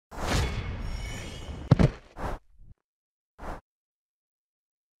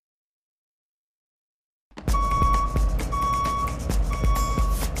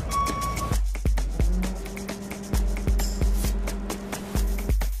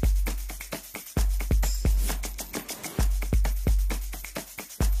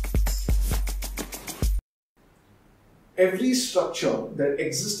every structure that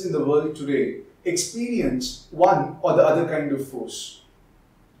exists in the world today experience one or the other kind of force.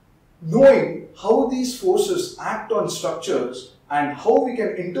 Knowing how these forces act on structures and how we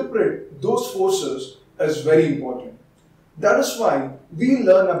can interpret those forces is very important. That is why we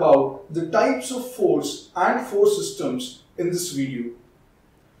learn about the types of force and force systems in this video.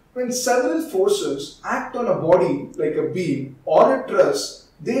 When several forces act on a body like a beam or a truss,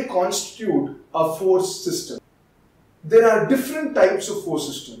 they constitute a force system. There are different types of force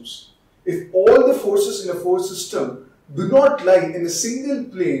systems. If all the forces in a force system do not lie in a single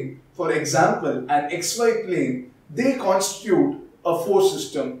plane, for example an xy plane, they constitute a force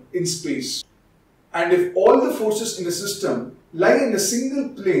system in space. And if all the forces in a system lie in a single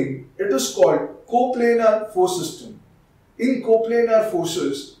plane, it is called coplanar force system. In coplanar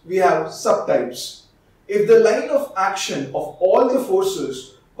forces, we have subtypes. If the line of action of all the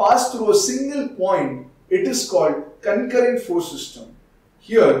forces pass through a single point, it is called concurrent force system.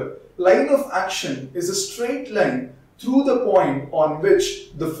 Here, line of action is a straight line through the point on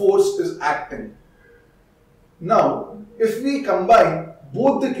which the force is acting. Now, if we combine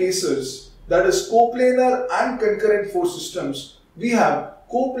both the cases, that is coplanar and concurrent force systems, we have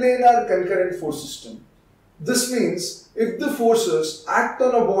coplanar concurrent force system. This means if the forces act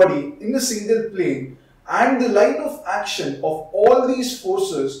on a body in a single plane and the line of action of all these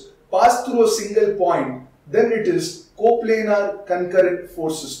forces pass through a single point, then it is coplanar concurrent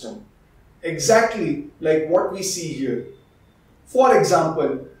force system. Exactly like what we see here. For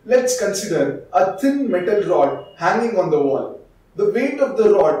example, let's consider a thin metal rod hanging on the wall. The weight of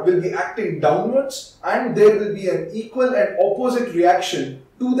the rod will be acting downwards and there will be an equal and opposite reaction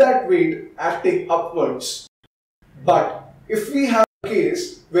to that weight acting upwards. But if we have a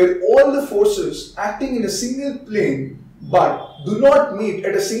case where all the forces acting in a single plane but do not meet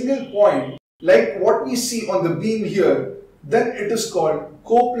at a single point, like what we see on the beam here, then it is called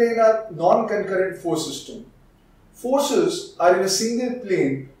coplanar non-concurrent force system. Forces are in a single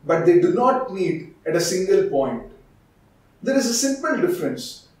plane but they do not meet at a single point. There is a simple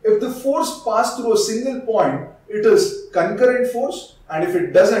difference. If the force passes through a single point, it is concurrent force, and if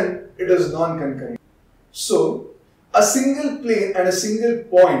it doesn't, it is non-concurrent. So, a single plane and a single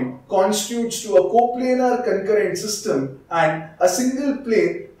point constitutes to a coplanar concurrent system, and a single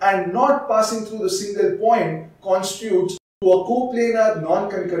plane and not passing through the single point constitutes to a coplanar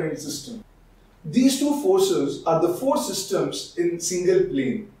non-concurrent system. These two forces are the force systems in single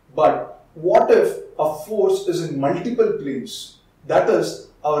plane. But what if a force is in multiple planes? That is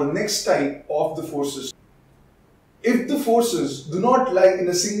our next type of the force system. If the forces do not lie in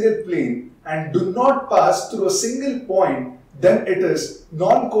a single plane and do not pass through a single point, then it is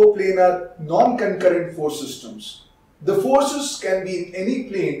non-coplanar, non-concurrent force systems. The forces can be in any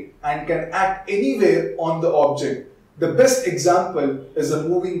plane and can act anywhere on the object. The best example is a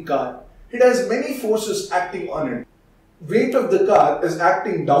moving car. It has many forces acting on it. Weight of the car is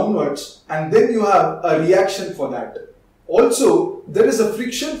acting downwards and then you have a reaction for that. Also, there is a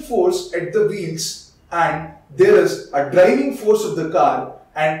friction force at the wheels and there is a driving force of the car,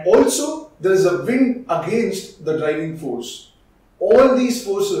 and also there is a wind against the driving force. All these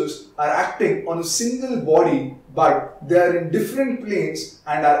forces are acting on a single body but they are in different planes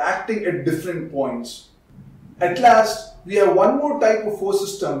and are acting at different points. At last, we have one more type of force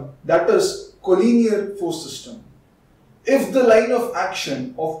system, that is colinear force system. If the line of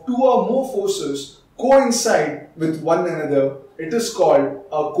action of two or more forces coincide with one another, it is called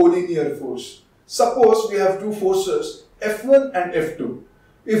a colinear force. Suppose we have two forces F1 and F2.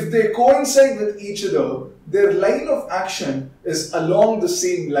 If they coincide with each other, their line of action is along the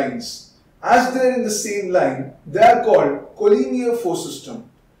same lines. As they are in the same line, they are called colinear force system.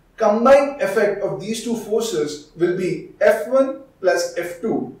 Combined effect of these two forces will be F1 plus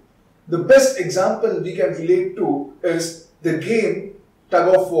F2. The best example we can relate to is the game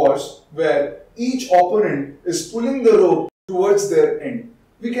tug of wars, where each opponent is pulling the rope towards their end.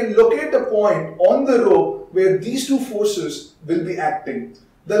 We can locate a point on the rope where these two forces will be acting.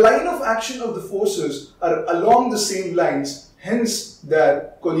 The line of action of the forces are along the same lines, hence they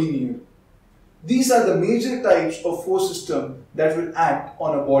are collinear. These are the major types of force system that will act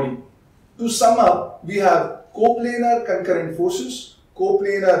on a body. To sum up, we have coplanar concurrent forces,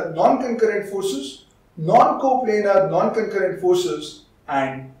 coplanar non-concurrent forces, non-coplanar non-concurrent forces,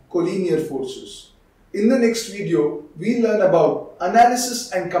 and colinear forces. In the next video, we learn about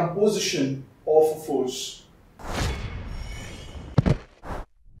analysis and composition of a force.